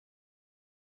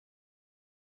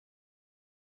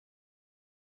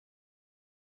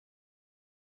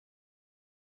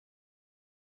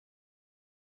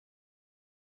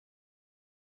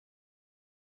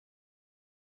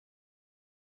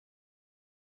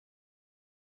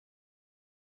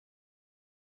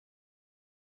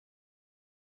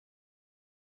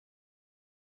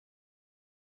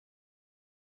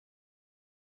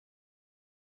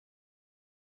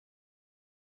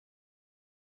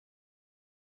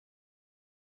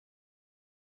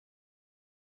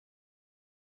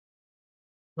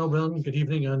Well, Brennan, good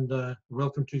evening and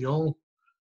welcome to you all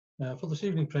for this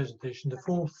evening presentation, the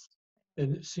fourth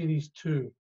in Series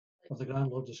 2 of the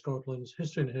Grand Lodge of Scotland's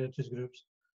History and Heritage Group's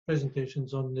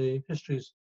presentations on the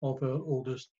histories of our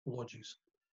oldest lodges.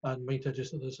 And might I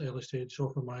just at this early stage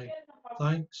offer my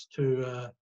thanks to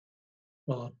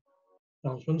Brother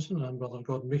Charles Winston and Brother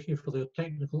Gordon Mickey for their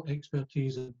technical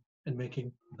expertise in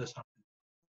making this happen.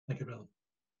 Thank you, Brother.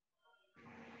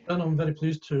 And I'm very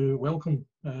pleased to welcome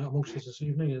amongst us this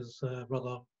evening is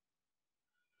Brother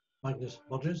Magnus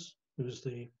Burgess, who is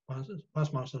the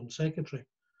past master and secretary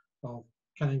of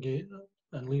Canongate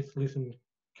and Leith and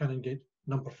Canongate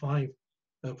number 5,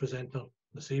 our presenter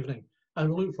this evening.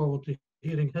 And we look forward to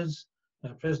hearing his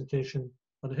presentation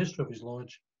on the history of his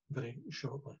lodge very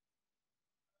shortly.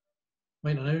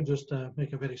 Might I now just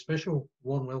make a very special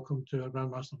warm welcome to our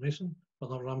Grand Master Mason,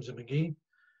 Brother Ramsay McGee,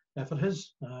 for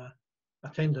his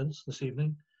attendance this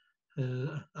evening,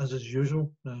 as is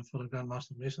usual for a Grand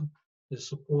Master Mason. His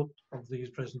support of these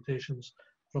presentations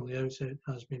from the outset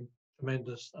has been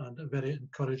tremendous and very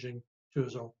encouraging to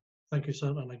us all. Thank you, sir,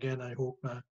 and again I hope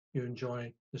you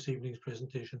enjoy this evening's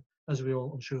presentation, as we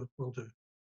all, I'm sure, will do.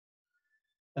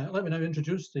 Let me now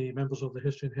introduce the members of the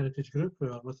History and Heritage Group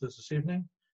who are with us this evening.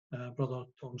 Brother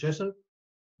Tom Jessup,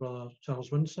 Brother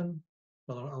Charles Winston,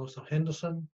 Brother Alistair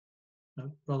Henderson,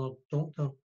 Brother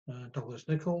Dr. Douglas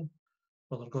Nichol,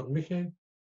 Brother Gordon Mickey,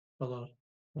 Brother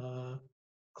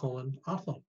Colin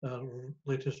Arthur, our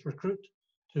latest recruit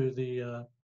to the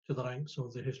ranks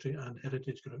of the History and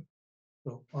Heritage Group.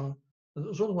 So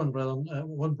there's only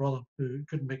one brother who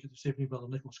couldn't make it this evening, Brother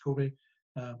Nicholas Scobie,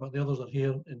 but the others are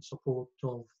here in support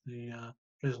of the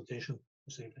presentation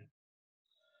this evening.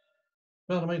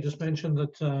 Well, I might just mention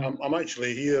that I'm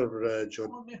actually here,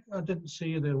 John. I didn't see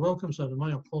you there. Welcome, sir, and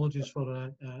my apologies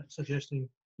for suggesting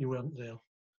you weren't there.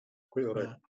 Quite all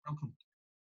right. Welcome.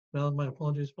 Well, my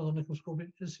apologies, Brother Nicholas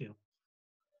Scobie is here.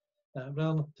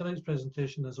 Well, tonight's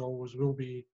presentation, as always, will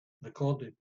be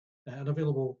recorded and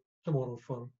available tomorrow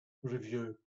for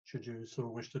review, should you so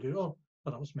wish to do, or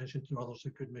perhaps mention to others who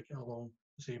could make it along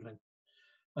this evening.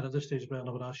 And at this stage, Brian,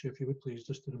 I would ask you if you would please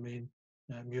just to remain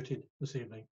muted this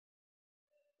evening.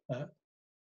 A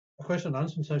question and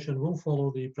answer session will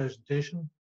follow the presentation.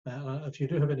 If you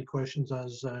do have any questions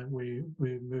as we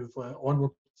move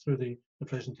onward through the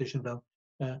presentation, Bill,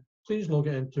 please log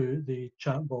it into the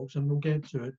chat box and we'll get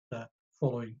to it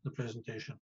following the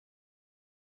presentation.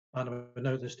 And I would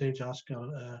now at this stage ask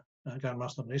our Grand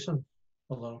Master Mason,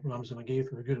 Brother Ramsay McGee,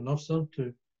 if you're good enough, sir,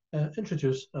 to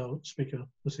introduce our speaker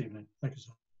this evening. Thank you,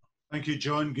 sir. Thank you,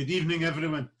 John. Good evening,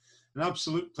 everyone. An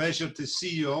absolute pleasure to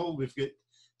see you all. We've got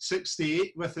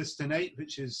 68 with us tonight,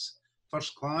 which is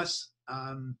first class.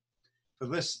 For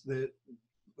this,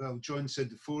 well, John said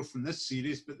the 4th in this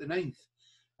series, but the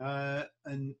 9th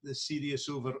in the series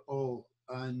overall.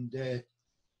 And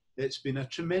it's been a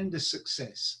tremendous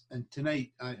success. And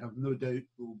tonight, I have no doubt,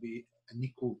 will be an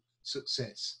equal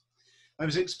success. I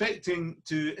was expecting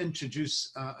to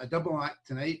introduce a double act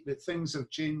tonight, but things have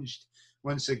changed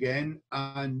once again.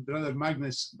 And Brother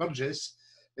Magnus Burgess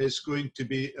is going to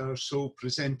be our sole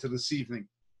presenter this evening.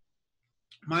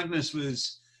 Magnus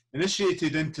was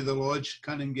initiated into the lodge,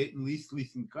 Canongate and Leith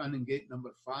and Canongate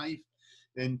number 5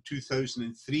 in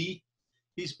 2003.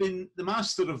 He's been the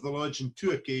master of the lodge on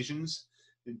 2 occasions,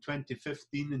 in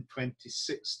 2015 and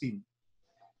 2016.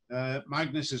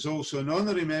 Magnus is also an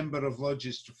honorary member of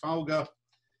Lodges Trafalgar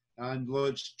and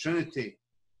Lodge Trinity.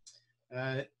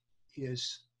 He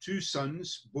has 2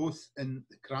 sons, both in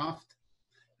the craft,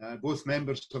 both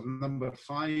members of number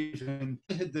 5, and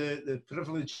I had the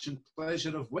privilege and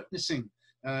pleasure of witnessing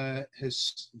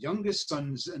his youngest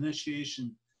son's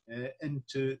initiation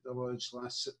into the lodge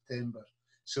last September.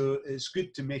 So it's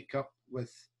good to make up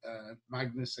with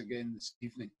Magnus again this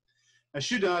evening. I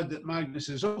should add that Magnus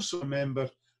is also a member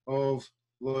of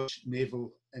Lodge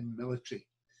Naval and Military.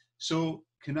 So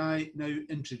can I now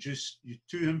introduce you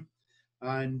to him,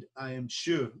 and I am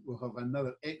sure we'll have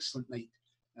another excellent night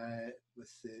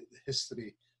with the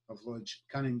history of Lodge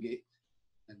Canongate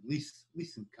and Leith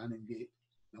and Canongate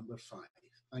number 5.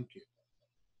 Thank you.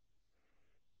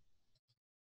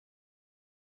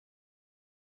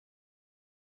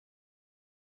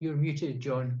 You're muted,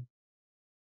 John.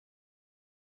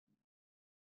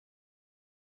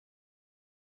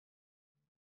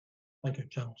 Thank you,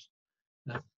 Charles.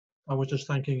 I was just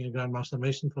thanking Grand Master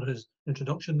Mason for his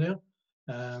introduction there.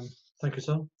 Thank you,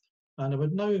 sir. And I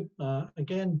would now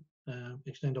again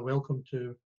extend a welcome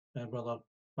to Brother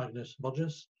Magnus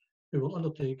Burgess, who will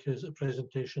undertake his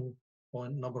presentation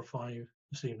on number 5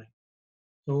 this evening.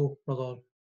 So, Brother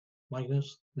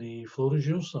Magnus, the floor is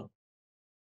yours, sir.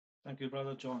 Thank you,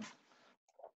 Brother John.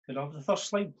 Could I have the first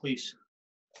slide, please?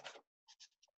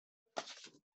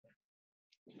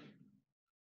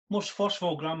 Most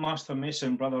forceful Grandmaster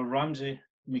Mason, Brother Ramsay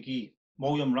McGee,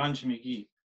 William Ramsay McGee,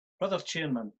 Brother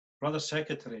Chairman, Brother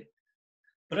Secretary,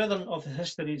 Brethren of the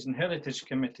Histories and Heritage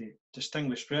Committee,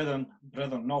 distinguished brethren,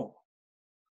 brethren all.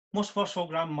 Most forceful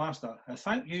Grandmaster, I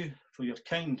thank you for your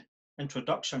kind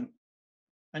introduction,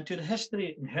 and to the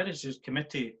History and Heritage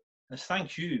Committee, I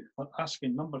thank you for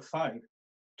asking number 5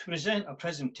 to present a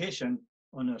presentation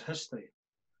on our history.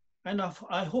 And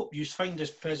I hope you find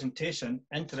this presentation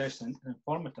interesting and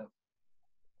informative.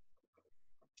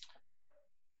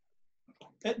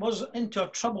 It was into a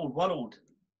troubled world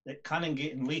that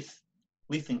Canongate and Leith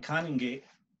and Canongate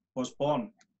was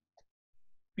born.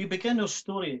 We begin our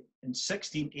story in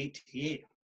 1688,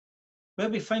 where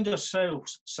we find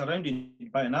ourselves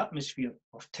surrounded by an atmosphere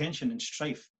of tension and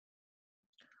strife.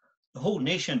 The whole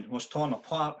nation was torn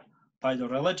apart by the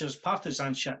religious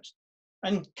partisanships,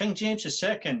 and King James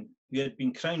II, who had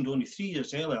been crowned only 3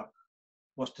 years earlier,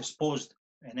 was disposed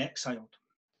and exiled.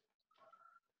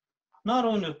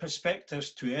 Narrowing our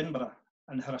perspectives to Edinburgh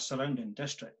and her surrounding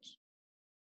districts,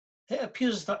 it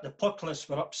appears that the populace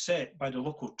were upset by the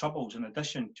local troubles in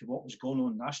addition to what was going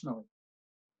on nationally.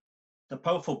 The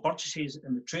powerful burgesses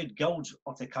and the trade guilds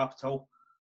of the capital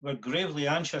were gravely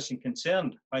anxious and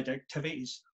concerned by the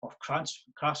activities of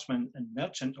craftsmen and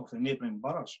merchants of the neighbouring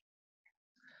boroughs.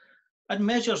 And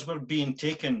measures were being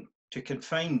taken to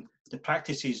confine the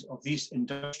practices of these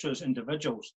industrious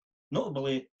individuals,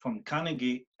 notably from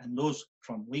Canongate and those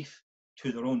from Leith,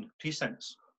 to their own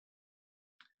precincts.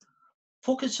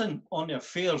 Focusing on the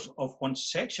affairs of one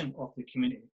section of the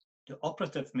community, the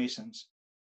operative Masons,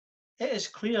 it is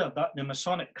clear that the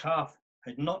Masonic craft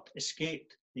had not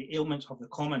escaped the ailments of the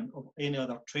common of any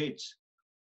other trades,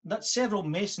 that several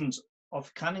Masons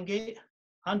of Canongate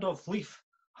and of Leith,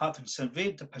 having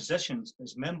surveyed the positions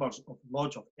as members of the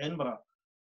Lodge of Edinburgh,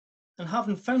 and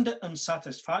having found it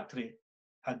unsatisfactory,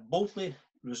 had boldly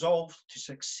resolved to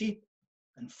succeed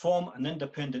and form an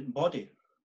independent body.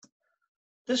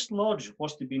 This lodge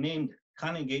was to be named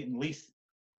Canongate and Leith,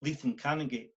 Leith and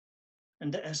Canongate,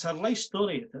 and it is her life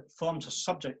story that forms the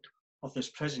subject of this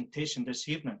presentation this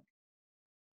evening.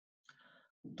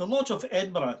 The Lodge of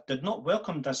Edinburgh did not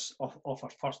welcome this of her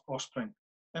first offspring,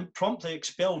 and promptly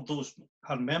expelled those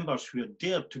her members who had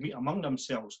dared to meet among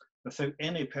themselves without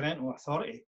any parental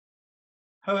authority.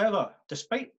 However,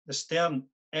 despite the stern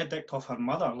edict of her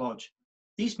mother lodge,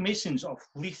 these Masons of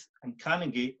Leith and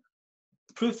Canongate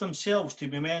proved themselves to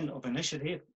be men of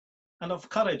initiative and of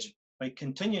courage by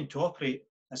continuing to operate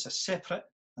as a separate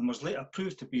and was later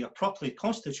proved to be a properly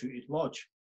constituted lodge.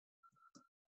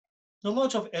 The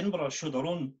Lodge of Edinburgh showed their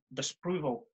own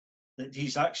disapproval at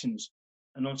these actions,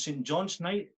 and on St. John's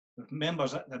night, with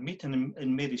members at their meeting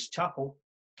in Mary's Chapel,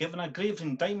 given a grave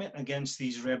indictment against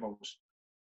these rebels.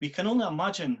 We can only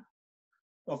imagine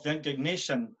of the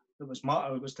indignation that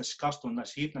was discussed on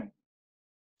this evening.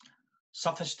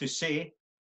 Suffice to say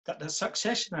that the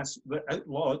successionists were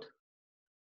outlawed,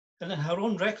 and in her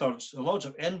own records, the Lodge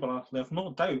of Edinburgh left no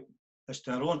doubt as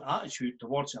to her own attitude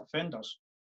towards the offenders.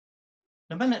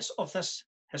 The minutes of this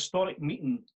historic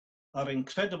meeting are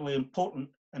incredibly important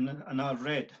and are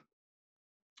read.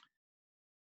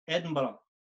 Edinburgh,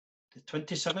 the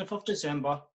 27th of December,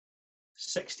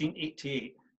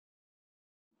 1688,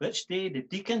 which day the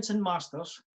deacons and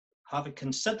masters, having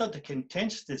considered the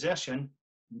contentious desertion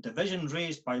and division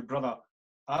raised by Brother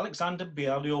Alexander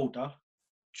Bear the Older,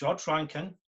 George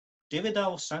Rankin, David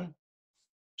Ellison,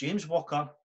 James Walker,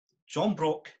 John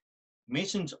Brock,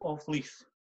 Masons of Leith,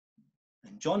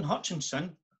 and John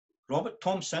Hutchinson, Robert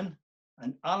Thompson,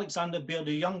 and Alexander Bear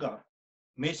the Younger,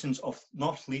 Masons of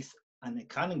North Leith and the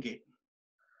Canongate,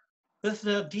 with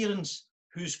the adherents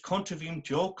whose contravene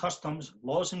to all customs,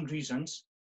 laws and reasons,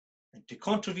 and to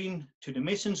contravene to the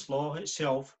Masons' law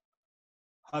itself,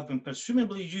 have been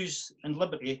presumably used in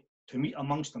liberty to meet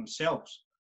amongst themselves,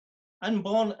 and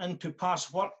born into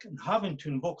past work and having to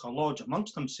invoke a lodge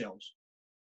amongst themselves,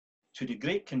 to the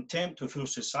great contempt of whole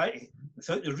society,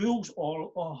 without the rules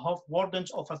or have wardens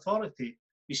of authority,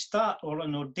 be start or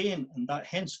ordain, and that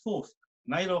henceforth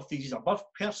neither of these above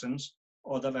persons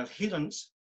or their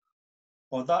adherents,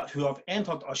 or that who have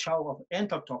entered or shall have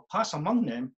entered or pass among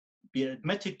them, be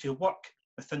admitted to work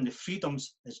within the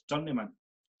freedoms as journeymen,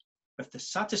 with the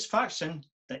satisfaction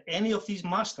that any of these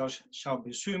masters shall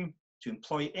presume to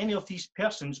employ any of these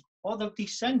persons or their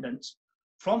descendants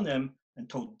from them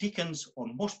until deacons or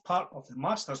most part of the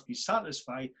masters be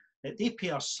satisfied that they pay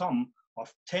a sum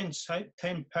of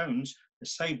 £10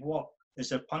 beside what is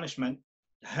their punishment.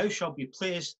 The house shall be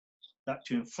placed that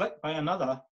to inflict by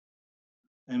another,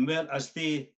 and whereas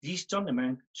these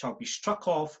journeymen shall be struck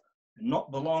off and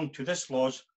not belong to this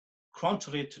lodge,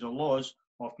 contrary to the laws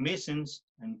of masons,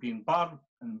 and being barred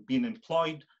and being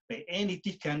employed by any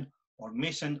deacon or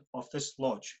mason of this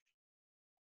lodge.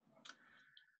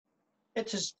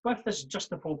 It is with this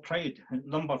justifiable pride that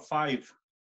number 5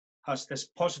 has this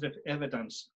positive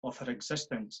evidence of her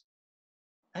existence.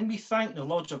 And we thank the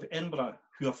Lodge of Edinburgh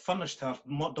who have furnished her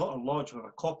daughter lodge with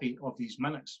a copy of these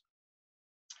minutes.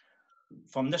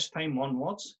 From this time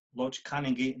onwards, Lodge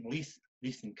Canongate and Leith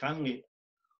and Canongate,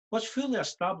 was fully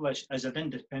established as an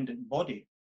independent body.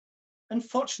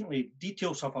 Unfortunately,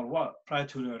 details of her work prior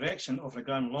to the erection of the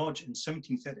Grand Lodge in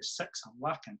 1736 are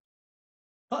lacking,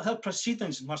 but her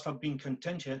proceedings must have been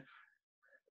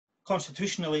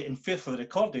constitutionally and faithfully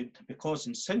recorded, because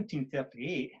in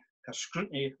 1738, her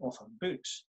scrutiny of her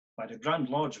books by the Grand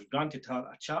Lodge granted her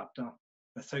a chapter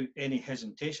without any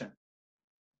hesitation.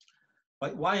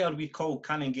 But why are we called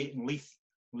Canongate and Leith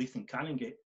and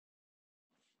Canongate?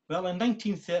 Well, in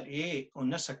 1938, on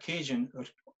this occasion,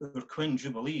 our Queen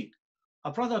Jubilee,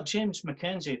 our brother James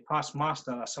Mackenzie, past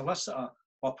master, a solicitor,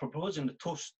 while proposing the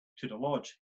toast to the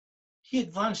lodge, he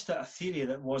advanced a theory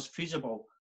that was feasible.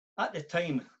 At the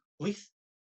time, Leith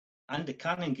and the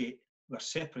Canongate were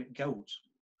separate guilds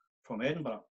from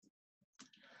Edinburgh.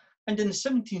 And in the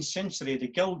 17th century, the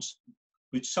guilds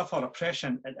would suffer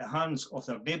oppression at the hands of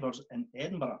their neighbours in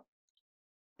Edinburgh.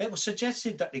 It was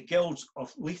suggested that the guilds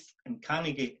of Leith and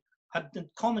Canongate had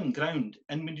common ground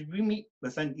and would meet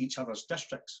within each other's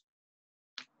districts.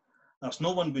 As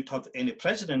no one would have any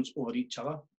precedence over each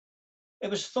other, it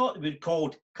was thought it would be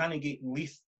called Canongate and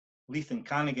Leith and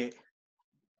Canongate.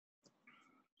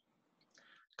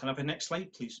 Can I have the next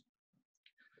slide, please?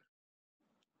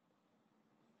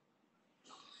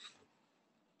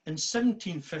 In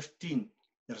 1715,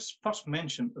 there is first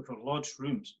mention of a lodge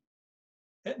rooms.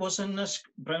 It was in this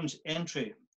Brown's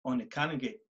entry on the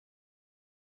Canongate.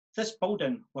 This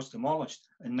building was demolished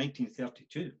in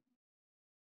 1932.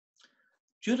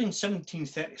 During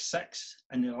 1736,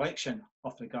 an election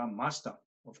of the Grand Master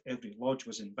of every lodge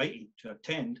was invited to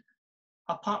attend,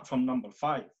 apart from number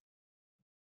 5.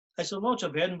 As the Lodge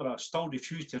of Edinburgh still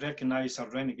refused to recognise her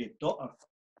renegade daughter,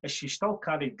 as she still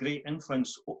carried great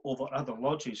influence over other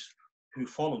lodges who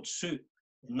followed suit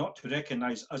and not to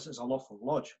recognise us as a lawful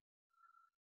lodge.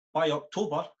 By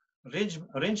October,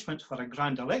 arrangements for a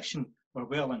grand election were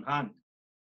well in hand,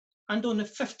 and on the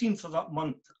 15th of that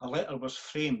month, a letter was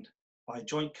framed by a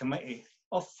joint committee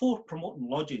of 4 promoting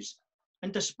lodges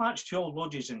and dispatched to all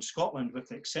lodges in Scotland with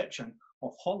the exception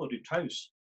of Holyrood House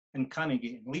in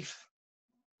Canongate and Leith,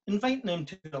 inviting them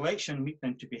to the election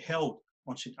meeting to be held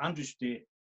on St Andrew's Day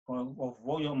of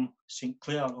William St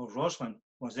Clair of Roslin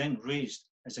was then raised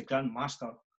as the Grand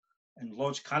Master in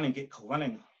Lodge Canongate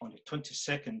Kilwinning on the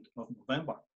 22nd of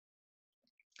November.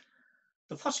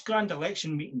 The first grand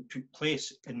election meeting took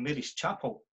place in Mary's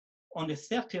Chapel on the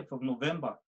 30th of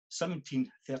November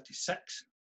 1736,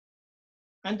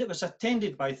 and it was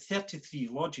attended by 33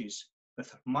 lodges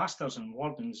with masters and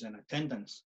wardens in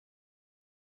attendance.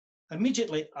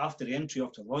 Immediately after the entry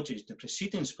of the lodges, the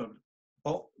proceedings were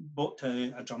brought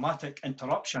to a dramatic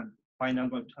interruption by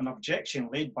an objection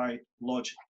laid by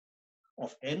Lodge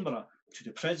of Edinburgh to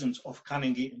the presence of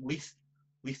Canongate and Leith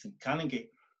and Canongate,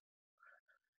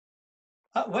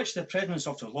 at which the presence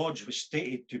of the lodge was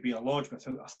stated to be a lodge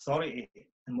without authority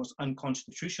and was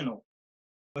unconstitutional.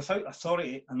 Without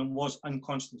authority and was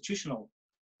unconstitutional,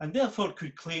 and therefore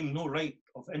could claim no right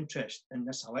of interest in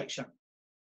this election.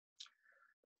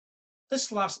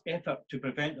 This last effort to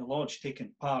prevent the lodge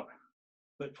taking part,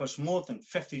 which was more than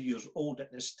 50 years old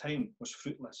at this time, was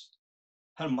fruitless.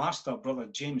 Her master, Brother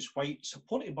James White,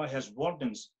 supported by his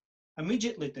wardens,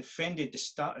 immediately defended the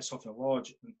status of the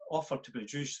lodge and offered to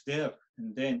produce there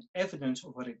and then evidence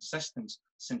of her existence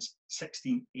since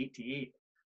 1688.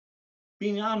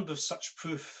 Being armed with such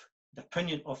proof, the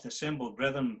opinion of the assembled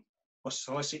brethren was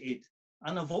solicited,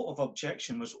 and a vote of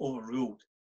objection was overruled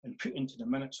and put into the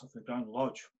minutes of the Grand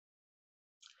Lodge.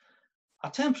 A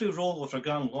temporary roll of the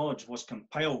Grand Lodge was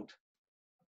compiled,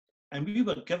 and we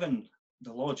were given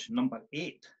the lodge number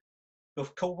 8,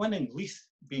 with Kilwinning Leith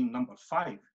being number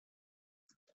 5.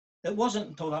 It wasn't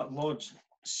until that lodge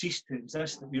ceased to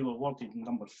exist that we were awarded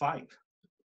number 5.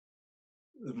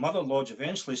 The mother lodge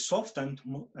eventually softened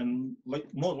and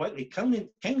more likely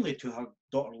kindly to her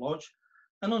daughter lodge,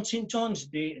 and on St John's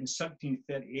Day in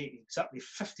 1738, exactly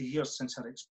 50 years since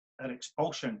her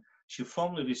expulsion, she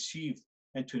formally received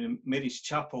into Mary's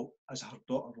Chapel as her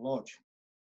daughter lodge.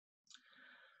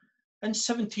 In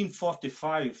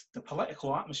 1745, the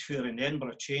political atmosphere in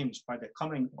Edinburgh changed by the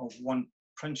coming of one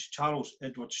Prince Charles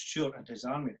Edward Stuart and his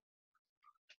army.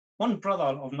 One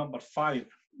brother of number 5,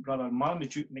 Brother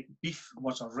Marmaduke McBeef,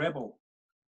 was a rebel.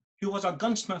 He was a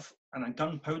gunsmith and a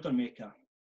gunpowder maker,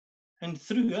 and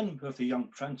threw in with the young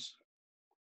prince.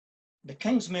 The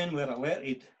king's men were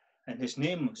alerted, and his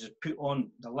name was put on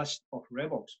the list of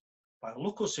rebels by a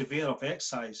local surveyor of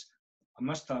excise, a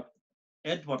Mr.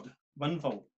 Edward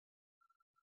Winville.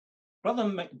 Brother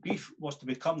McBeef was to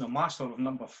become the master of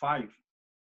number 5,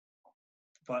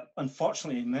 but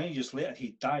unfortunately, many years later,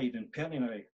 he died in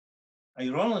Perniary.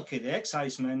 Ironically, the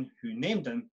exciseman who named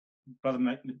him,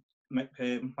 Brother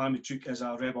Marmaduke, as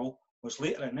a rebel, was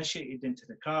later initiated into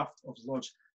the craft of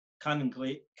Lord's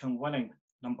Canongate Kinwinning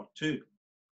number 2.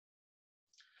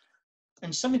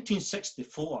 In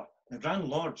 1764, the Grand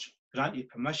Lodge granted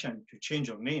permission to change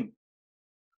her name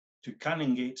to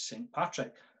Canongate St.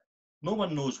 Patrick. No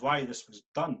one knows why this was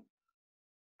done,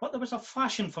 but there was a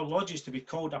fashion for lodges to be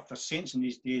called after saints in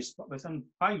these days, but within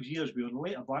 5 years we were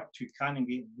later back to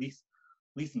Canongate and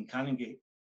Leith and Canongate.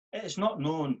 It is not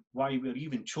known why we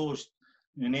even chose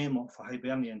the name of a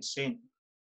Hibernian saint.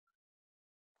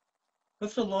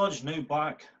 With the lodge now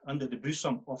back under the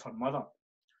bosom of her mother,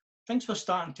 things were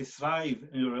starting to thrive,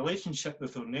 and the relationship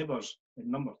with her neighbours in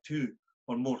number 2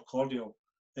 were more cordial,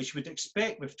 as you would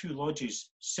expect with 2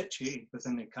 lodges situated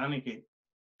within the Canongate.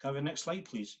 Can I have the next slide,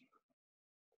 please?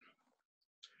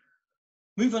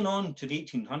 Moving on to the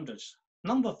 1800s,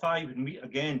 number 5 would meet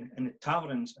again in the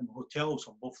taverns and hotels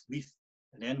of both Leith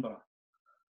and Edinburgh.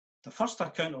 The first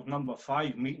account of number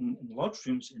 5 meeting in lodge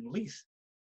rooms in Leith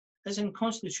is in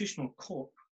Constitutional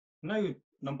Court, now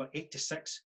number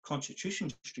 86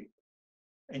 Constitution Street,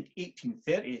 in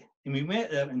 1830, and we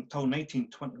met there until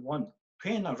 1921,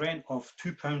 paying a rent of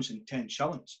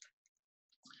 £2.10.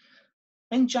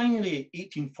 In January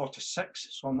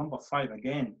 1846, saw number 5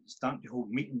 again starting to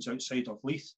hold meetings outside of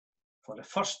Leith for the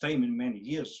first time in many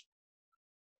years.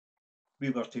 We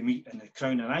were to meet in the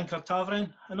Crown and Anchor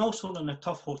Tavern and also in the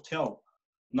Tough Hotel,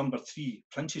 number 3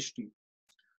 Princes Street,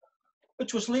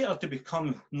 which was later to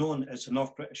become known as the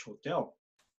North British Hotel.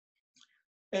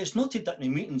 It is noted that the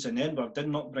meetings in Edinburgh did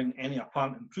not bring any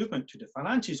apparent improvement to the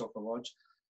finances of the lodge,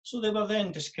 so they were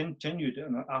then discontinued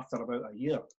after about a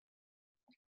year.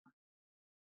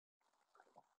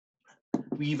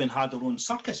 We even had our own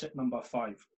circus at number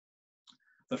 5,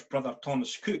 with Brother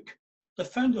Thomas Cook, the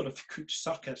founder of Cook's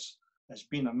Circus, as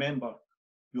being a member.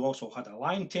 We also had a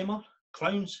lion tamer,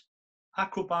 clowns,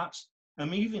 acrobats,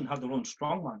 and we even had our own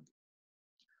strongman.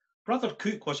 Brother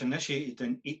Cook was initiated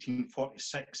in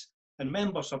 1846, and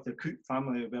members of the Cook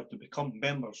family were to become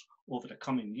members over the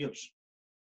coming years.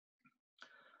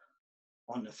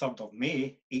 On the 3rd of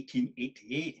May,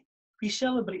 1888, we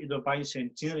celebrated our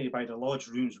bicentenary by the lodge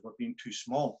rooms were being too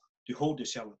small to hold the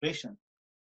celebration.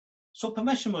 So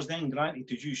permission was then granted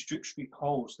to use Duke Street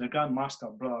Halls, the Grand Master,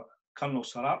 Brother Colonel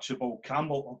Sir Archibald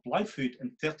Campbell of Blythewood,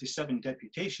 and 37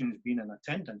 deputations being in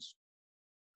attendance.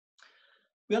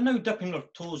 We are now dipping our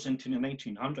toes into the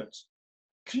 1900s.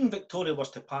 Queen Victoria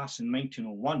was to pass in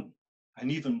 1901,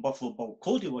 and even Buffalo Bill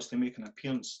Cody was to make an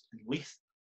appearance in Leith.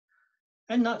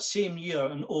 In that same year,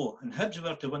 and Hibs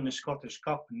were to win the Scottish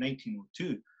Cup in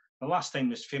 1902, the last time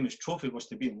this famous trophy was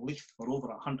to be in Leith for over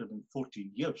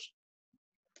 114 years.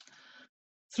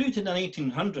 Through to the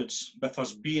 1900s, with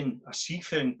us being a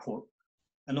seafaring port,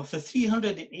 and of the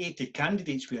 380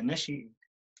 candidates we initiated,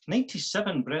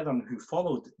 97 brethren who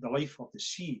followed the life of the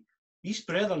sea. These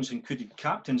brethren included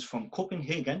captains from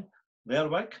Copenhagen,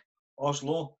 Lerwick,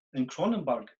 Oslo, and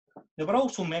Kronenberg. There were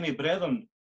also many brethren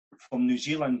from New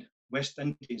Zealand, West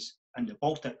Indies, and the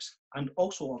Baltics, and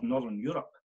also of Northern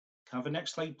Europe. Can I have the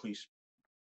next slide, please?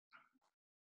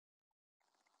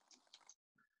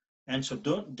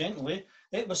 Incidentally,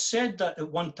 it was said that at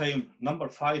one time, number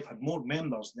 5 had more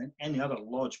members than any other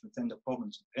lodge within the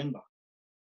province of Edinburgh.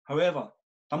 However,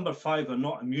 number 5 are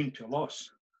not immune to loss.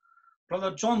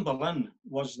 Brother John Boleyn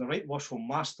was the Right Worshipful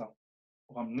Master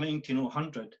from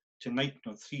 1900 to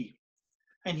 1903,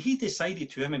 and he decided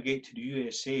to emigrate to the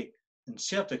USA and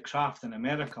served the craft in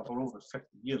America for over 50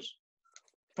 years.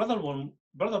 Brother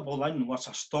Boleyn was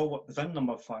a stalwart within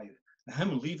number 5, and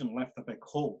him leaving left a big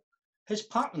hole. His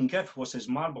parting gift was his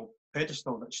marble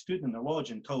pedestal that stood in the lodge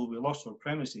until we lost our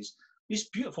premises. This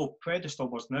beautiful pedestal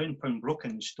was now found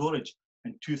broken in storage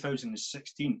in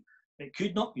 2016. It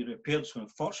could not be repaired, so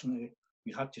unfortunately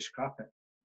we had to scrap it.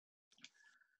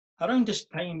 Around this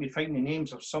time we find the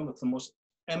names of some of the most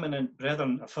eminent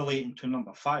brethren affiliating to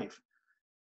number 5.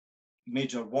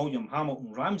 Major William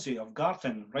Hamilton Ramsay of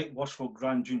Garton, Right Worshipful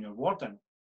Grand Junior Warden.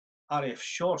 R.F.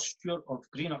 Shaw, Stewart of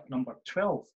Greenock, number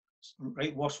 12,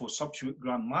 Right Worshipful Substitute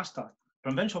Grand Master.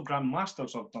 Provincial Grand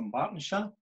Masters of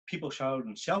Dumbartonshire, Peopleshire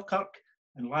and Selkirk,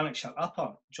 in Lanarkshire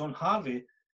Upper, John Harvey,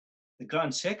 the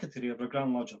Grand Secretary of the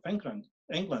Grand Lodge of England,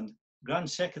 Grand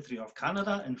Secretary of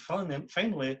Canada, and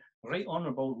finally, Right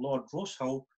Honourable Lord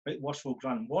Rosehill, Right Worshipful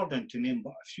Grand Warden, to name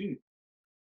but a few.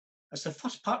 As the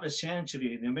first part of the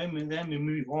century, then we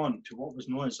move on to what was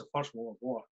known as the First World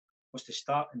War, was to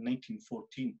start in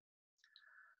 1914.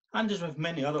 And as with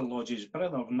many other lodges,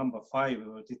 Brethren of Number 5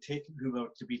 who were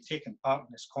to be taking part in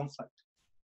this conflict.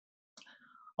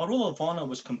 A roll of honour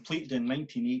was completed in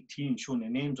 1918, showing the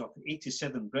names of the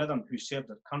 87 brethren who served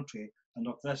their country, and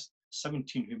of this,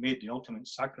 17 who made the ultimate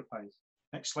sacrifice.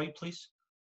 Next slide, please.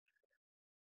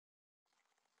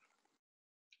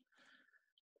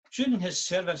 During his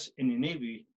service in the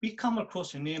Navy, we come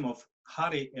across the name of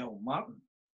Harry L. Martin.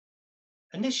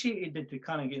 Initiated into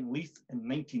Canongate and Leith in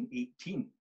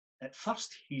 1918. At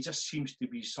first, he just seems to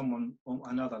be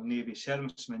another Navy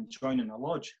serviceman joining a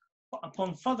lodge. But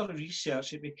upon further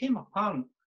research, it became apparent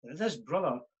that this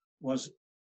brother was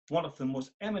one of the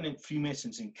most eminent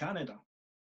Freemasons in Canada.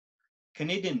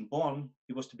 Canadian born,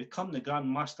 he was to become the Grand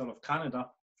Master of Canada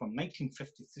from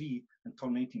 1953 until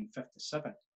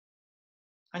 1957.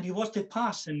 And he was to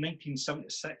pass in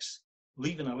 1976,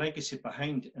 leaving a legacy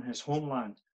behind in his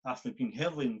homeland after being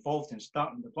heavily involved in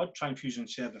starting the blood transfusion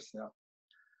service there.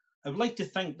 I would like to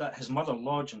think that his mother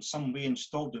lodge in some way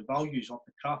installed the values of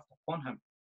the craft upon him.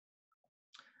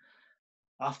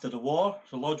 After the war,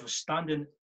 the lodge was standing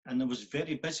and it was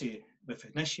very busy with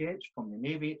initiates from the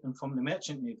Navy and from the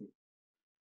Merchant Navy.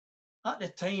 At the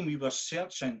time we were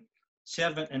serving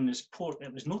in this port,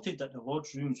 it was noted that the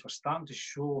lodge rooms were starting to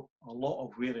show a lot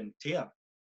of wear and tear.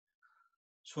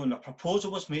 So a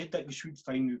proposal was made that we should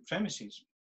find new premises.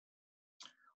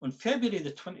 In February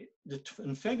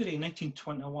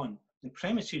 1921, the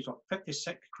premises of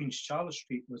 56 Queen's Charlotte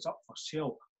Street was up for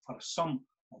sale for a sum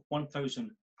of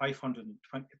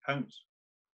 £1,520.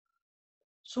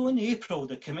 So in April,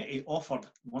 the committee offered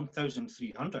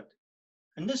 1,300,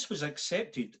 and this was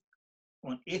accepted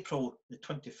on April the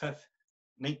 25th,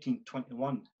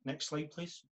 1921. Next slide,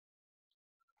 please.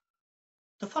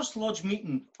 The first lodge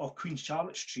meeting of Queen's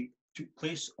Charlotte Street took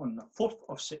place on the 4th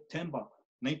of September,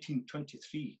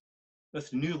 1923,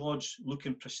 with the new lodge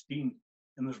looking pristine,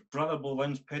 and with Brother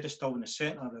Boleyn's pedestal in the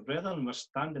centre. The brethren were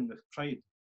standing with pride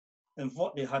in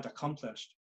what they had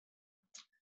accomplished.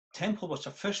 Temple was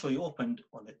officially opened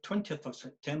on the 20th of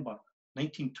September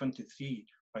 1923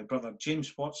 by Brother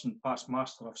James Watson, past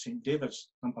Master of St David's,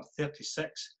 number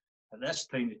 36, at this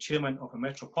time the chairman of a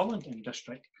metropolitan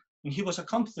district, and he was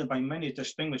accompanied by many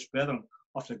distinguished brethren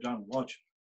of the Grand Lodge.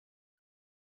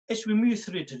 As we move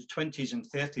through to the 20s and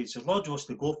 30s, the lodge was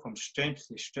to go from strength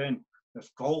to strength,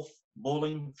 with golf,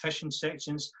 bowling, fishing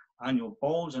sections, annual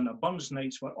balls, and the Burns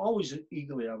nights were always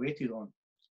eagerly awaited on.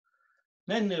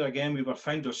 Then there again we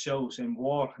found ourselves in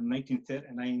war in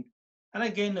 1939, and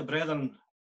again the brethren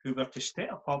who were to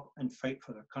step up and fight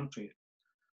for their country.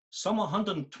 Some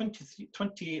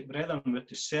 128 brethren were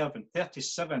to serve and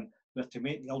 37 were to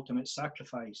make the ultimate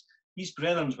sacrifice. These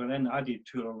brethren were then added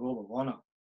to a roll of honour.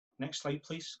 Next slide,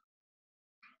 please.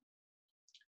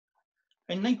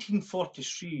 In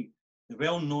 1943, the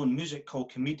well-known music hall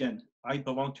comedian, I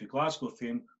belong to Glasgow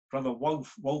fame, Brother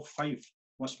Wolf Fife,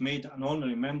 was made an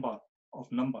honorary member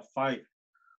of Number 5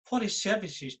 for his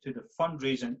services to the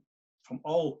fundraising from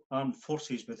all armed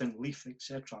forces within Leith,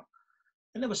 etc.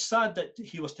 And it was sad that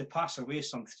he was to pass away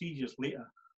some 3 years later,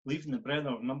 leaving the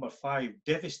brethren of Number 5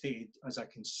 devastated. As I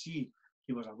can see,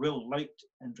 he was a well-liked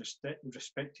and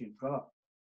respected brother.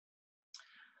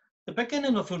 The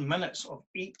beginning of our minutes of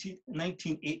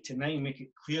 1989 make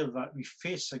it clear that we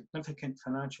face significant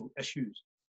financial issues.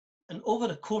 And over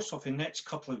the course of the next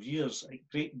couple of years, a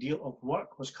great deal of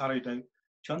work was carried out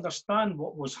to understand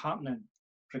what was happening.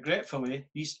 Regretfully,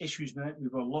 these issues meant we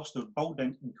were lost our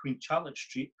building in Queen Charlotte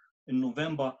Street in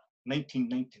November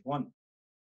 1991.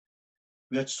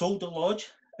 We had sold the lodge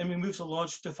and we moved the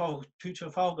lodge to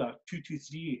Trafalgar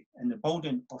 223 in the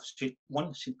building of St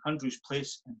Andrew's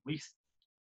Place in Leith.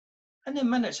 And the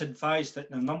minutes advised that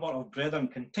the number of brethren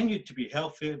continued to be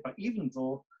healthy, but even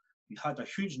though we had a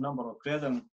huge number of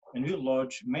brethren in our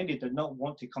lodge, many did not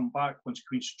want to come back once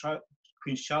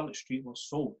Queen Charlotte Street was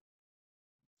sold.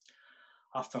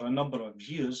 After a number of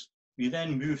years, we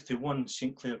then moved to 1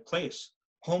 St Clair Place,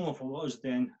 home of what was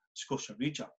then Scotia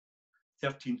Regia,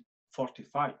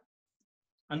 1345.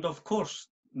 And of course,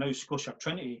 now Scotia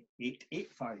Trinity,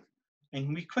 885.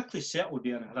 And we quickly settled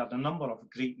there and had a number of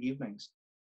great evenings.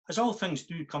 As all things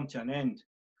do come to an end,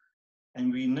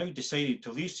 and we now decided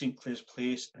to leave St Clair's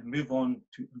Place and move on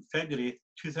to, in February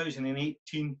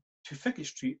 2018, to Fickett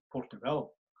Street,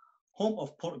 Portobello, home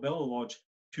of Portobello Lodge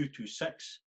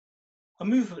 226. A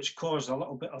move which caused a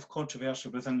little bit of controversy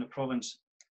within the province,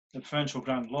 the Provincial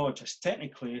Grand Lodge, as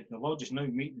technically the Lodge is now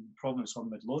meeting in the province of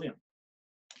Midlothian.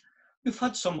 We've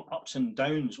had some ups and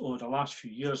downs over the last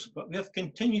few years, but we have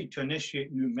continued to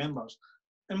initiate new members,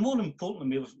 and more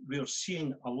importantly, we are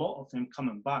seeing a lot of them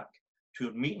coming back to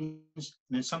our meetings,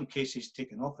 and in some cases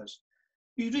taking office.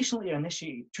 We recently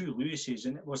initiated 2 Lewises,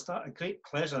 and it was that a great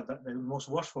pleasure that the most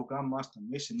worshipful Grand Master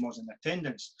Mason was in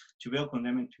attendance to welcome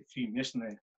them into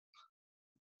Freemasonry.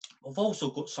 We've also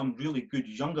got some really good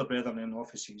younger brethren in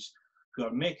offices who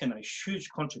are making a huge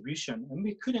contribution, and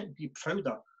we couldn't be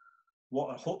prouder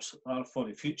what our hopes are for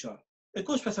the future. It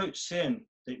goes without saying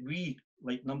that we,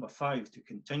 like number 5, to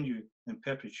continue in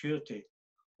perpetuity,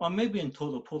 or maybe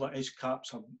until the polar ice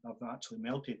caps have actually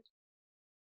melted.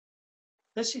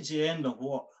 This is the end of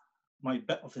what my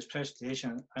bit of this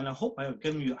presentation, and I hope I have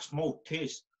given you a small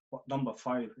taste what number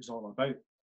 5 is all about.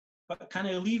 But can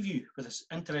I leave you with this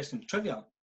interesting trivia,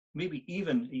 maybe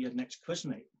even at your next quiz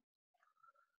night?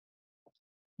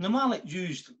 The mallet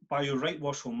used by your right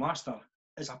worshipful master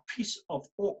is a piece of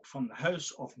oak from the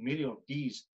house of Mary of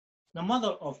Guise, the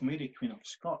mother of Mary Queen of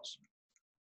Scots.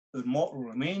 Her mortal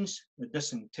remains were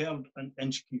disinterred in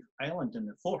Inchkeith Island in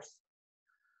the Forth.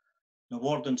 The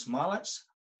warden's mallets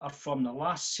are from the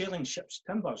last sailing ship's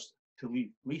timbers to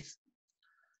leave Leith.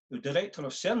 The director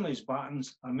of ceremonies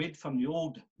batons are made from the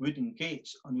old wooden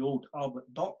gates on the old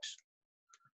Albert docks.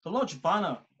 The lodge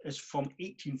banner is from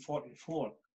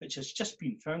 1844, which has just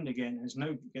been found again and is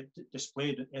now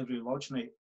displayed at every lodge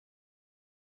night.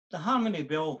 The Harmony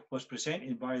Bell was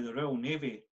presented by the Royal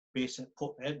Navy base at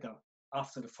Port Edgar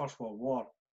after the First World War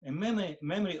in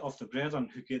memory of the brethren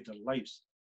who gave their lives,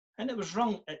 and it was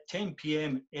rung at 10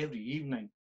 p.m. every evening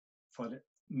for the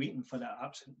meeting for the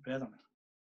absent brethren.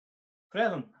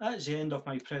 Brethren, that is the end of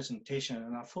my presentation,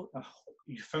 and I hope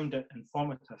you found it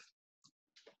informative.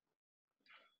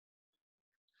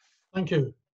 Thank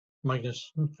you,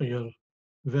 Magnus, for your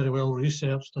very well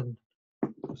researched and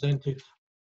presented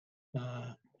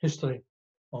history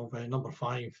of number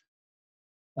 5.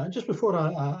 Just before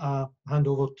I hand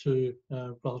over to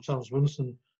Brother Charles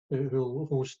Winston, who will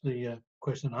host the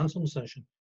question and answer session,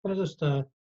 can I just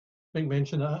make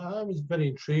mention, I was very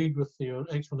intrigued with your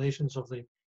explanations of the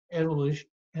early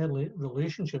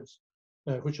relationships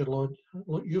which your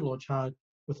lodge had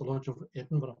with the Lodge of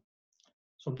Edinburgh.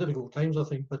 Some difficult times, I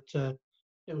think, but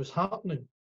it was heartening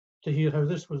to hear how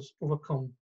this was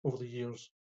overcome over the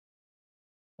years.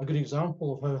 A good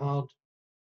example of how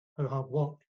hard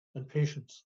work and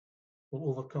patience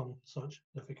will overcome such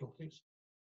difficulties.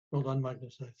 Well done,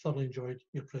 Magnus. I thoroughly enjoyed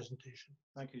your presentation.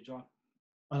 Thank you, John.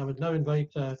 And I would now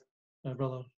invite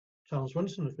Brother Charles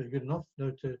Winston, if you're good enough,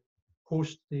 now to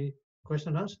host the question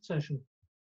and answer session.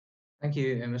 Thank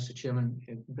you, Mr. Chairman.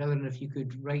 Brethren, if you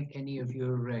could write any of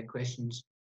your questions,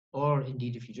 or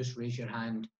indeed if you just raise your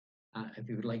hand if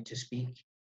you would like to speak.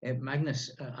 Magnus,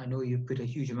 I know you've put a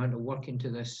huge amount of work into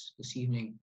this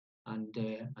evening, and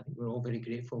I think we're all very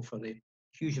grateful for the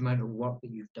huge amount of work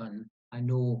that you've done. I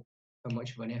know how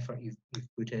much of an effort you've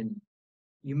put in.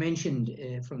 You mentioned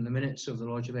from the minutes of the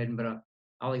Lodge of Edinburgh,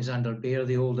 Alexander Bear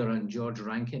the Older and George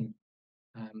Rankin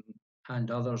and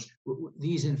others.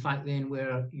 These, in fact, then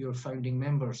were your founding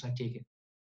members, I take it?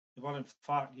 They were, in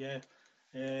fact, yeah.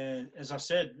 As I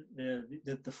said,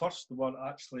 the first were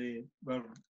actually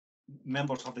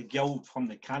members of the guild from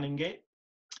the Canongate.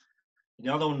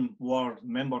 The other one were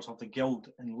members of the guild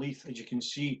in Leith. As you can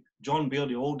see, John Bear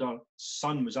the Older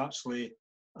son was actually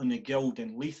in the guild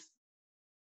in Leith.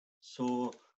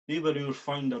 So they were our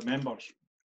founder members.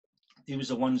 They was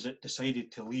the ones that decided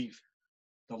to leave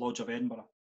the Lodge of Edinburgh.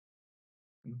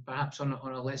 Perhaps on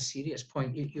a less serious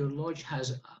point, your lodge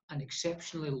has an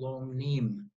exceptionally long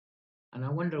name, and I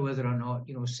wonder whether or not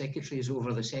secretaries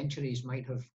over the centuries might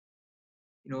have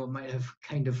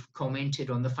kind of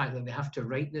commented on the fact that they have to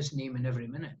write this name in every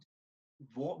minute.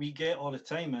 What we get all the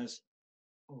time is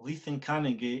Leith and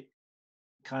Canongate,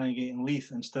 Canongate and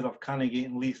Leith, instead of Canongate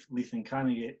and Leith, Leith and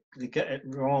Canongate. They get it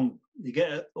wrong. They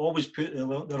get it always put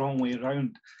the wrong way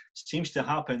around. It seems to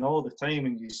happen all the time,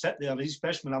 and you sit there,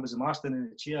 especially when I was a master in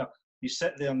the chair, you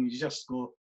sit there and you just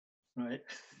go, right.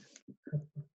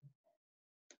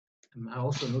 I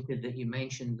also noted that you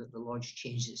mentioned that the lodge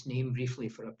changed its name briefly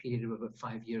for a period of about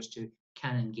 5 years to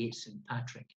Canongate St.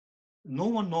 Patrick. No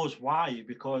one knows why,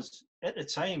 because at the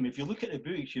time, if you look at the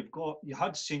books, you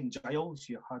had St. Giles,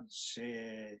 you had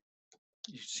St.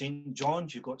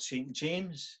 John's, you got St.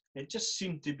 James. It just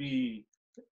seemed to be,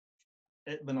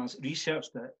 when I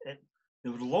researched it,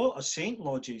 there were a lot of saint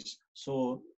lodges,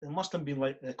 so it must have been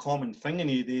like the common thing in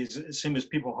the days, the same as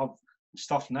people have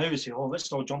stuff now and say, oh,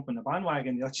 let's all jump on the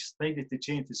bandwagon. They decided to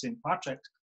change to St. Patrick's,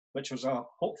 which was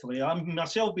hopefully, I'm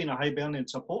myself being a Hibernian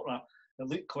supporter, it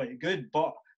looked quite good,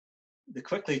 but they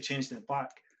quickly changed it back.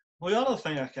 Well, the other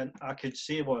thing I could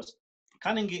say was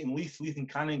Canongate and Leith and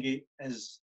Canongate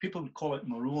is, people would call it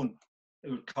maroon,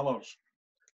 colours.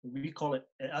 We call it,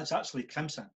 it's actually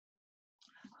crimson.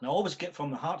 And I always get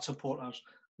from the Heart supporters,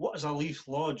 what is a Leith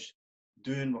Lodge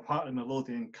doing with Heart of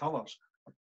Midlothian colours?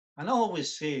 And I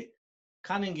always say,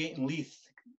 Canongate and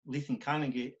Leith and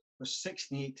Canongate was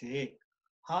 1688.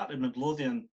 Heart of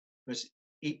Midlothian was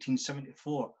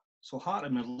 1874. So Heart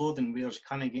of Midlothian wears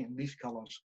Canongate and Leith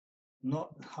colours,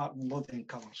 not Heart of Midlothian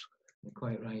colours. You're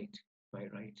quite right,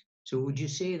 quite right. So would you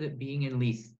say that being in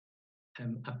Leith,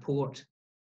 a port,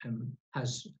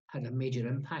 has had a major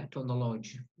impact on the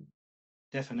lodge?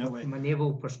 Definitely. From a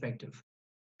naval perspective.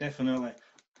 Definitely.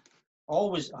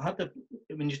 Always,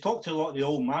 when you talk to a lot of the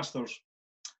old masters,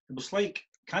 it was like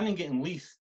Canongate and Leith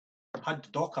had the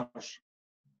dockers.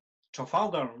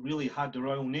 Trafalgar really had the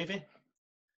Royal Navy,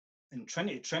 and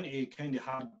Trinity kind of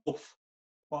had both.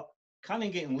 But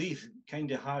Canongate and Leith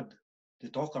kind of had the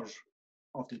dockers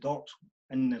of the docks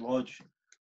in the lodge.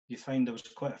 You find there was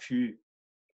quite a few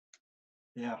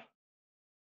there.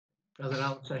 Brother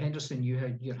Alistair Henderson, you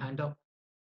had your hand up.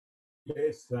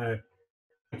 Yes,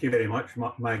 thank you very much,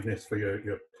 Magnus, for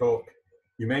your talk.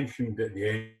 You mentioned at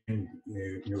the end,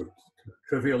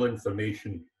 trivial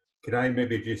information. Could I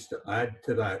maybe just add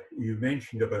to that? You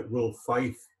mentioned about Will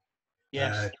Fife.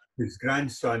 Yes. His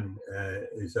grandson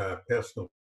is a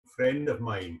personal friend of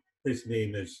mine. His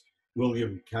name is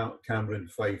William Cameron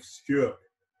Fife Stewart.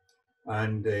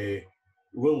 And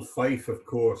Will Fife, of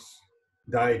course,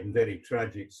 died in very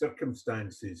tragic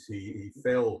circumstances. He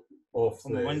fell off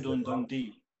from the window in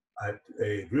Dundee at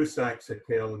Rusacks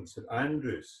Hotel in St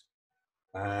Andrews.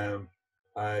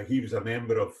 He was a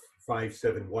member of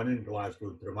 571 in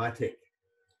Glasgow Dramatic,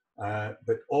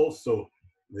 but also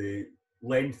the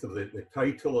length of the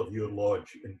title of your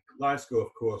lodge in Glasgow,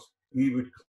 of course, we would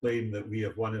claim that we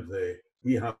have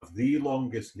the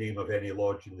longest name of any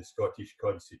lodge in the Scottish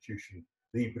Constitution,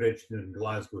 the Bridgeton and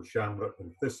Glasgow Shamrock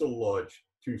and Thistle Lodge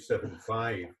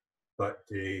 275. But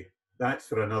that's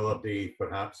for another day,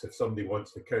 perhaps, if somebody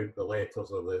wants to count the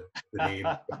letters of the name.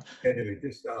 Anyway,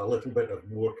 just a little bit of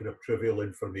more kind of trivial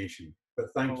information.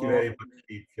 But thank you very much,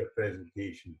 Steve, for your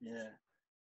presentation. Yeah.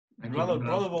 Brother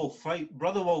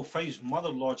Will Fife's mother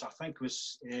lodge, I think,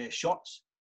 was Shotts.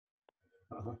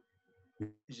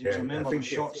 He was a member of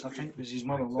Shotts, I think, was his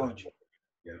mother lodge.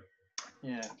 Yeah.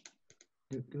 Yeah.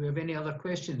 Do we have any other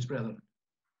questions, brother?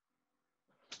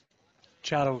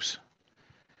 Charles.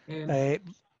 Brother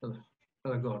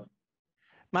Gordon.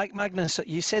 Magnus,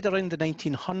 you said around the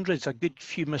 1900s a good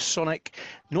few Masonic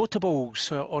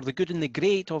notables, or the good and the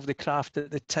great of the craft at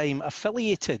the time,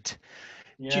 affiliated.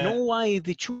 Yeah. Do you know why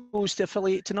they chose to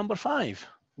affiliate to Number 5?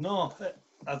 No,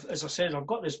 as I said, I've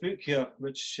got this book here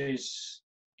which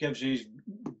gives you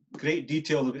great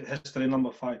detail about the history of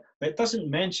Number 5, but it doesn't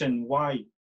mention why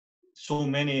so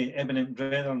many eminent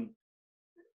brethren.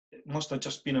 It must have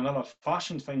just been another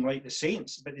fashion thing like the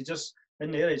Saints, but they just,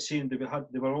 in there it's saying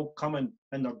they were all coming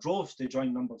in their droves to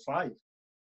join Number 5.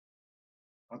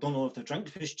 I don't know if the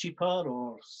drink was cheaper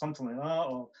or something like that,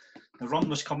 or the rum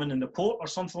was coming in the port or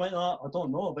something like that. I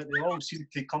don't know, but they all seem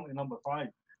to come to Number 5.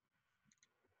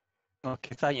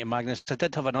 Okay, thank you, Magnus. I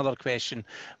did have another question,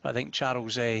 but I think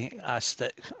Charles asked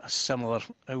it a similar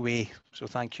way, so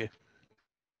thank you.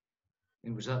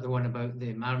 And was that the one about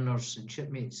the mariners and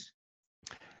shipmates?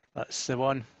 That's the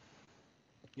one.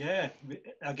 Yeah,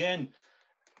 again,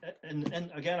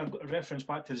 and again, I've got a reference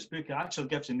back to this book. It actually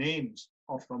gives the names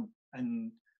of them,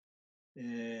 and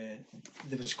there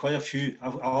was quite a few. I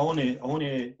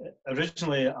only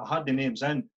originally I had the names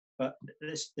in, but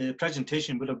the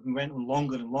presentation would have went on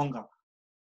longer and longer,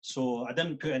 so I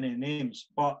didn't put any names.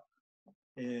 But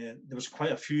there was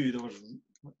quite a few. There was,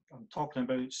 I'm talking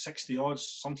about 60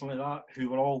 odds, something like that, who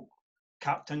were all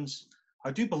captains. I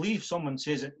do believe someone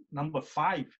says that Number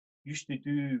 5 used to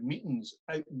do meetings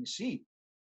out in the sea,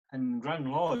 and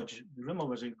Grand Lodge, the rumour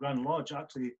was that Grand Lodge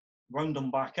actually wound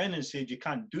them back in and said you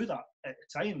can't do that at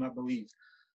the time, I believe.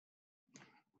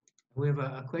 We have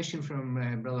a question from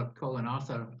Brother Colin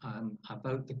Arthur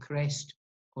about the crest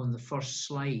on the first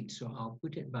slide, so I'll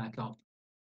put it back up.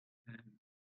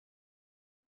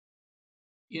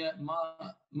 Yeah,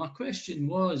 my question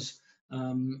was,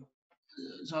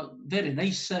 it's a very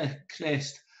nice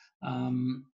crest.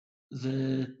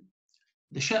 The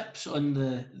ships on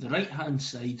the right-hand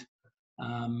side,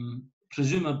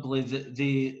 presumably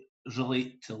they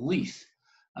relate to Leith.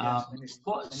 Yes, and the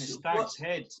Stag's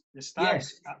Head, the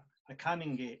Stag's at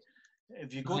Canongate.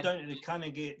 If you go Right. down to the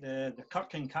Canongate, the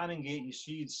Kirk in Canongate, you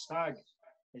see the stag.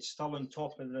 It's still on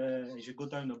top of the, as you go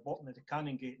down the bottom of the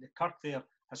Canongate, the Kirk there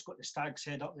has got the stag's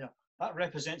head up there. That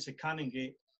represents the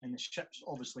Canongate, and the ships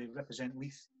obviously represent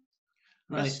Leith.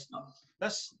 Right.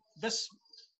 This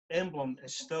emblem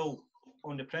is still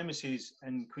on the premises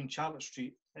in Queen Charlotte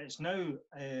Street. It's now,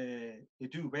 they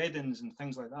do weddings and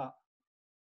things like that.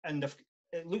 And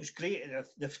it looks great.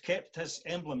 They've kept his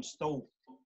emblem still,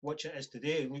 which it is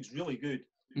today. It looks really good.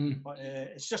 Mm. But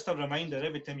it's just a reminder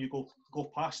every time you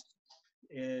go past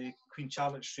Queen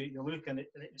Charlotte Street, you look and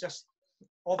it just,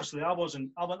 obviously I was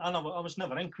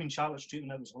never in Queen Charlotte Street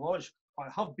when it was a lodge, but I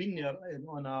have been there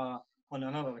on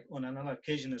another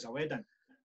occasion as a wedding.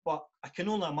 But I can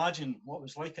only imagine what it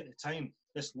was like at the time.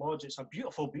 This lodge, it's a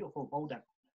beautiful, beautiful building.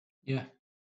 Yeah.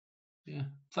 Yeah.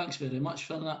 Thanks very much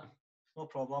for that. No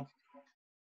problem.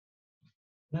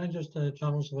 Can I just,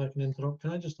 Charles, if I can interrupt,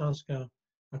 can I just ask a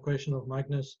question of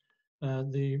Magnus?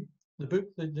 The book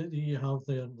that you have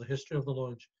there, the history of the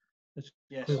lodge, it's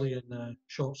Yes. clearly in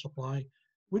short supply.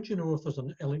 Would you know if there's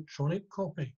an electronic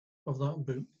copy of that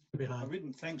book to be I had?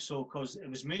 wouldn't think so, because it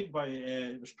was made by,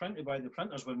 it was printed by the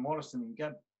printers with Morrison and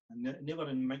Gibb, and they were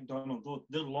in McDonald Road.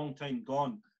 They're a long time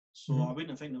gone, so I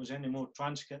wouldn't think there was any more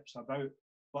transcripts about.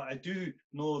 But I do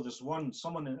know there's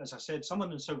someone, as I said,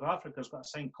 someone in South Africa's got a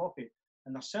signed copy,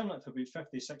 and they're selling it for about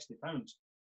 50, 60 pounds.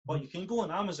 But you can go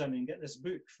on Amazon and get this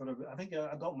book for about, I think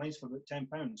I got mine for about 10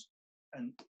 pounds.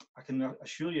 And I can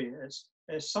assure you,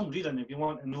 it's some reading if you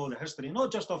want to know the history,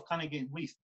 not just of Canongate and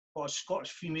Leith, but of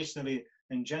Scottish Freemasonry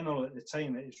in general at the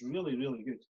time. It's really, really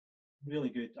good. Really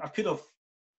good. I could have,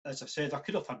 as I said, I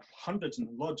could have had hundreds and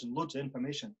loads of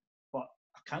information, but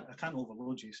I can't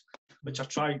overload you, which I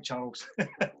tried, Charles.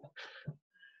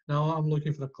 Now I'm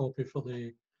looking for a copy for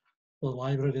the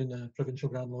library in the Provincial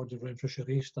Grand Lodge of Renfrewshire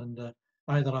East, and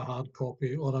either a hard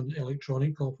copy or an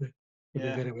electronic copy would be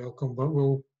very welcome. But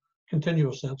we'll continue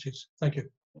our searches. Thank you.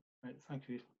 Right, thank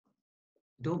you.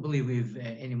 Don't believe we've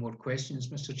any more questions,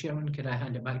 Mr. Chairman. Could I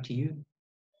hand it back to you?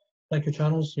 Thank you,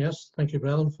 Charles. Yes, thank you,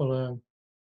 Brendan, for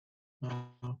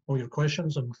all your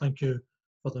questions, and thank you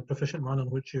for the proficient manner in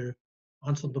which you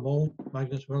answered them all.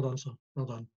 Magnus, well done, sir. Well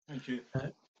done. Thank you.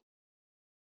 I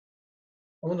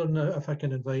wonder if I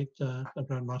can invite the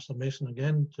Grand Master Mason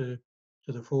again to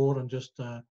the fore and just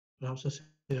perhaps to say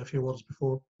a few words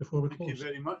before we close. Thank you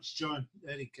very much, John.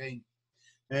 Very kind.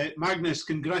 Magnus,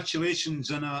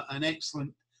 congratulations on an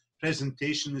excellent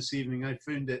presentation this evening. I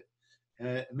found it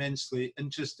immensely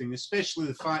interesting, especially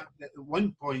the fact that at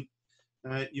one point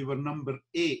you were number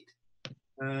 8,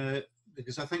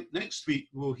 because I think next week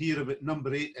we'll hear about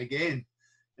number 8 again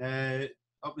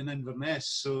up in Inverness.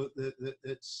 So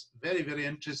it's very, very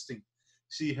interesting.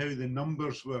 See how the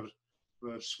numbers were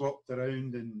swapped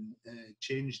around and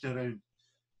changed around.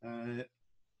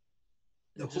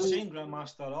 It's the same,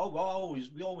 Grandmaster.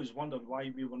 We always wondered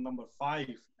why we were number 5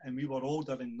 and we were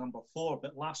older than number 4.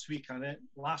 But last week I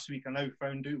now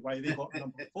found out why they got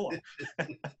number 4.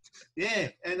 Yeah,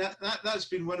 and that's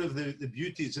been one of the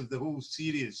beauties of the whole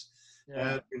series.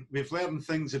 Yeah. We've learned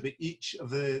things about each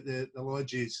of the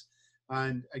lodges.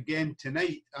 And again,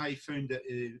 tonight, I found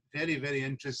it very, very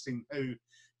interesting how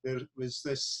there was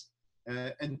this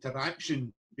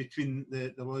interaction between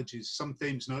the lodges,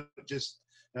 sometimes not just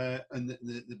in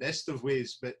the best of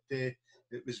ways, but it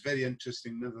was very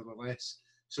interesting nevertheless.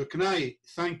 So can I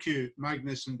thank you,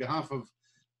 Magnus, on behalf of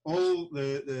all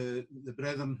the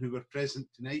brethren who were present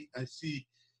tonight. I see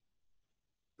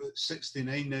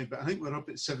 69 now, but I think we're up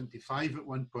at 75 at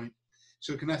one point.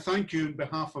 So can I thank you on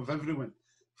behalf of everyone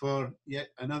for yet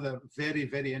another very,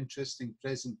 very interesting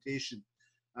presentation.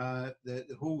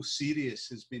 The whole series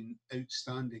has been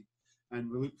outstanding, and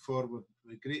we look forward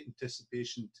with great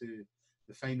anticipation to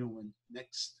the final one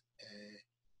next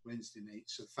Wednesday night.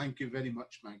 So thank you very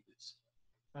much, Magnus.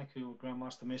 Thank you,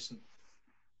 Grandmaster Mason.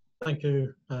 Thank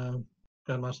you,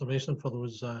 Grandmaster Mason, for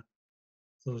those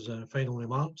final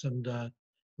remarks. And I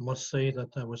must say that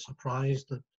I was surprised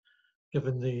that,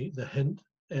 given the hint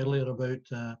earlier about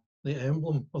the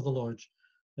emblem of the lodge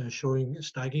showing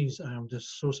staggies, I am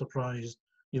just so surprised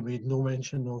you made no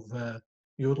mention of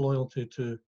your loyalty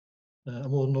to a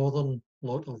more northern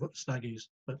lot of staggies.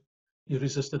 But you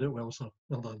resisted it well, sir.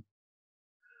 Well done.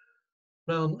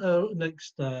 Well, our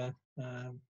next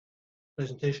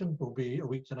presentation will be a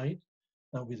week tonight.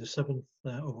 That will be the 7th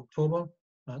of October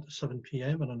at 7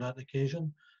 p.m. And on that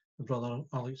occasion, Brother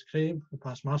Alex Craig, the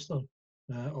past master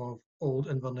of Old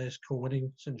Inverness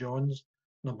Co-winning St John's,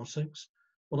 number 6,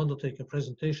 will undertake a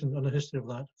presentation on the history of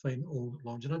that fine old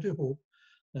lodge. And I do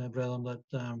hope, brethren,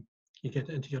 that you get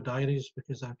it into your diaries,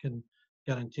 because I can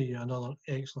guarantee you another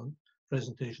excellent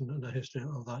presentation and the history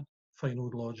of that fine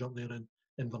old lodge up there in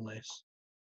Inverness.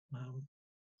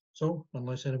 So,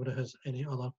 unless anybody has any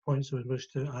other points they would wish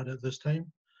to add at this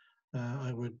time,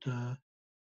 I would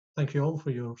thank you all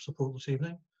for your support this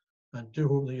evening, and do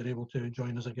hope that you're able to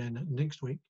join us again next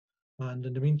week. And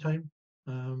in the meantime,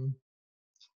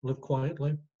 live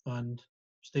quietly and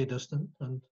stay distant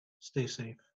and stay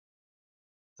safe.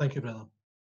 Thank you, brother.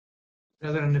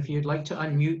 Brethren, if you'd like to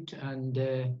unmute and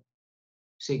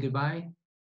say goodbye.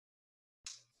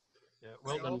 Yeah,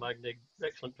 well done, Magnig.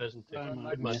 Excellent presentation.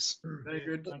 Good man. Very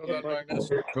good. Well done, Magnus.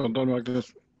 Well done,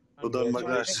 Magnus. Well done,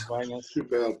 Magnus.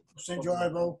 Superb. It's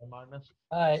enjoyable. Magnus.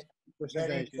 Aye.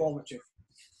 Very informative.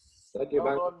 Thank you,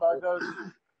 Well done, Magnus.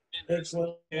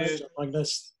 Excellent.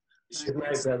 Magnus. Good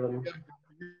night, everyone.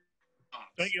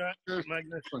 Thank you,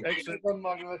 Magnus. Excellent. Well done,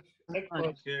 Magnus.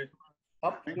 Excellent.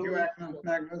 Up to you,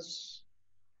 Magnus.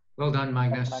 Well done,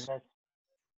 Magnus.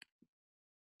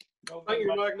 Thank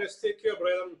you, Magnus. Take care,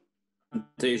 brethren.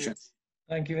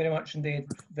 Thank you very much indeed.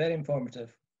 Very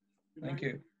informative. Thank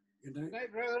you. Good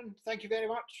night, brethren. Thank you very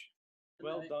much.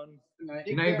 Well done. Good night.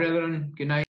 Good night, brethren. Good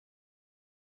night.